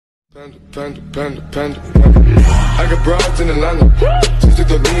Panda. I got broads in Atlanta. Just to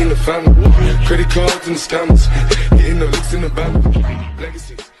throw me in the family. Credit cards and the scammers. Getting the licks in the band.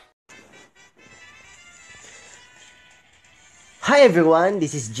 Legacies. Hi everyone,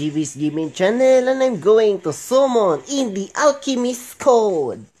 this is GB's Gaming Channel and I'm going to summon in the Alchemist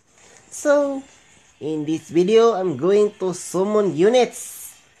code. So, in this video, I'm going to summon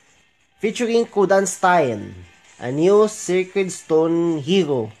units featuring Kudanstein, a new Sacred Stone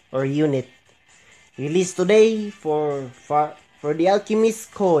hero or unit released today for the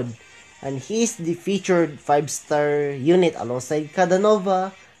Alchemist code, and he is the featured 5-star unit alongside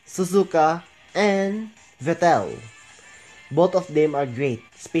Cadanova, Suzuka, and Vettel. Both of them are great,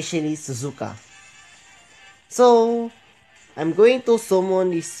 especially Suzuka. So, I'm going to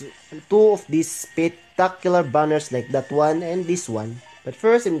summon two of these spectacular banners like that one and this one. But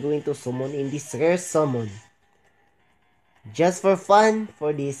first, I'm going to summon in this rare summon. Just for fun,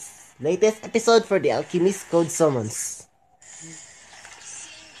 for this latest episode for the Alchemist Code Summons.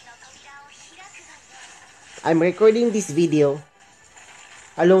 I'm recording this video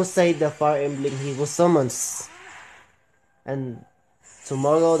alongside the Fire Emblem Hero Summons. And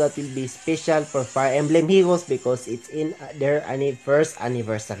tomorrow that will be special for Fire Emblem Heroes because it's in their first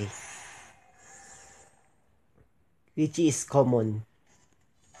anniversary, which is common.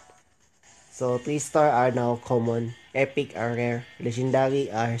 So 3-star are now common, epic are rare, legendary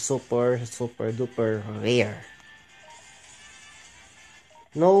are super duper rare.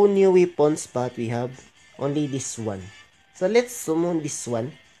 No new weapons, but we have only this one. So let's summon this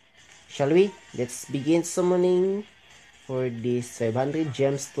one, shall we? Let's begin summoning for these 500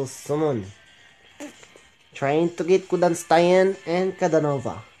 gems to summon. Trying to get Kudanstein and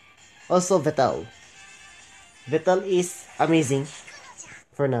Cadanova. Also Vettel. Vettel is amazing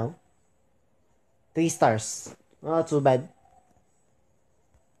for now. 3 stars. Not too bad.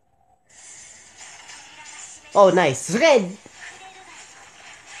 Oh, nice. Red!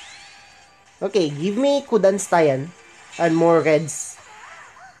 Okay, give me Kudanstein and more reds.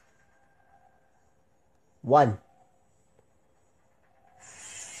 1.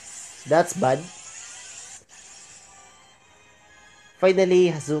 That's bad.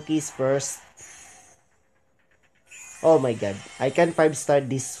 Finally, Hazuki's first. Oh my god. I can 5-star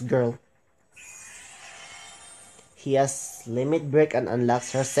this girl. He has limit break and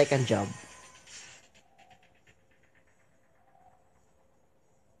unlocks her second job.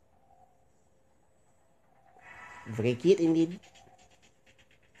 Very cute indeed.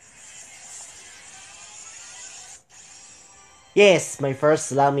 Yes, my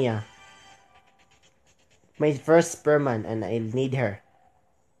first Lamia. My first Perman, and I need her.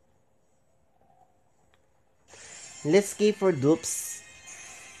 Let's skip for dupes.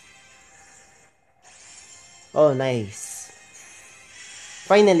 Oh, nice.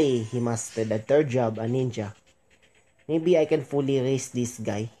 Finally, he mastered the 3rd job, a ninja. Maybe I can fully raise this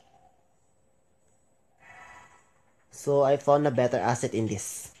guy. So I found a better asset in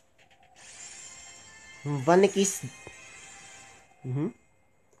this. Vaniki's.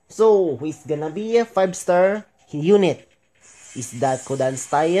 So, who's gonna be a 5-star unit? Is that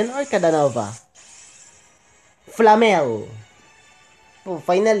Kudanstein or Cadanova? Flamel! Oh,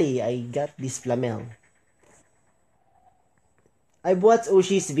 finally, I got this Flamel. I watched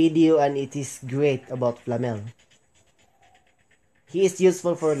Ushi's video and it is great about Flamel. He is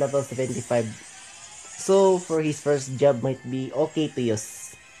useful for level 75. So, for his first job might be okay to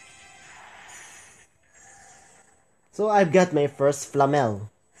use. So, I've got my first Flamel.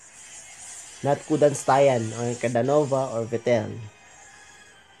 Not Kudanstein or Cadanova or Vettel.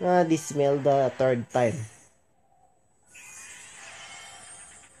 This smell the 3rd time.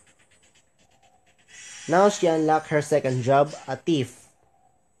 Now she unlocked her second job, a thief,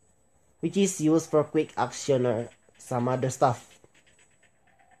 which is used for quick action or some other stuff.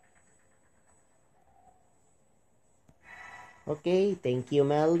 Okay, thank you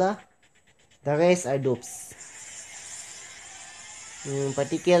Melda. The rest are dupes.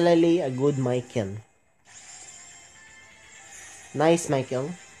 Particularly a good Michael. Nice Michael.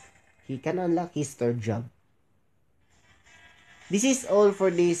 He can unlock his 3rd job. This is all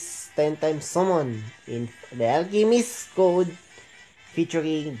for this 10 times summon in the Alchemist code,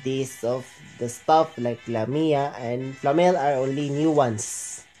 featuring this of the stuff like Lamia and Flamel are only new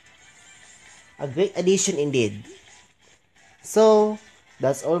ones. A great addition indeed. So,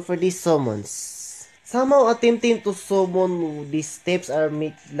 that's all for these summons. Somehow attempting to summon these steps are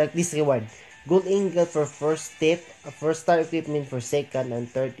make like this reward. Gold ingot for first step, a 1-star equipment for second, and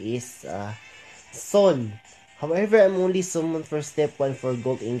 3rd is soul. However, I'm only summoned for step 1 for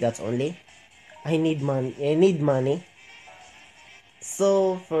gold ingots only. I need money.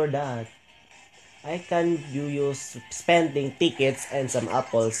 So for that, I can use spending tickets and some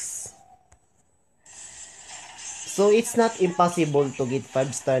apples. So it's not impossible to get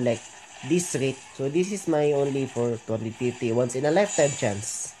 5-star like this rate. So this is my only for 2050 once in a lifetime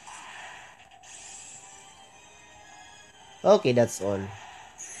chance. Okay, that's all.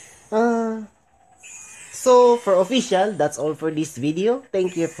 So for official, that's all for this video.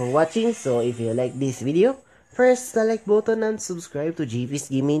 Thank you for watching. So if you like this video, press the like button and subscribe to JV's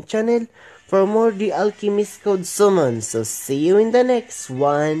Gaming channel for more The Alchemist Code summons. So see you in the next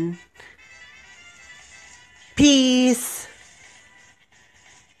one. Peace!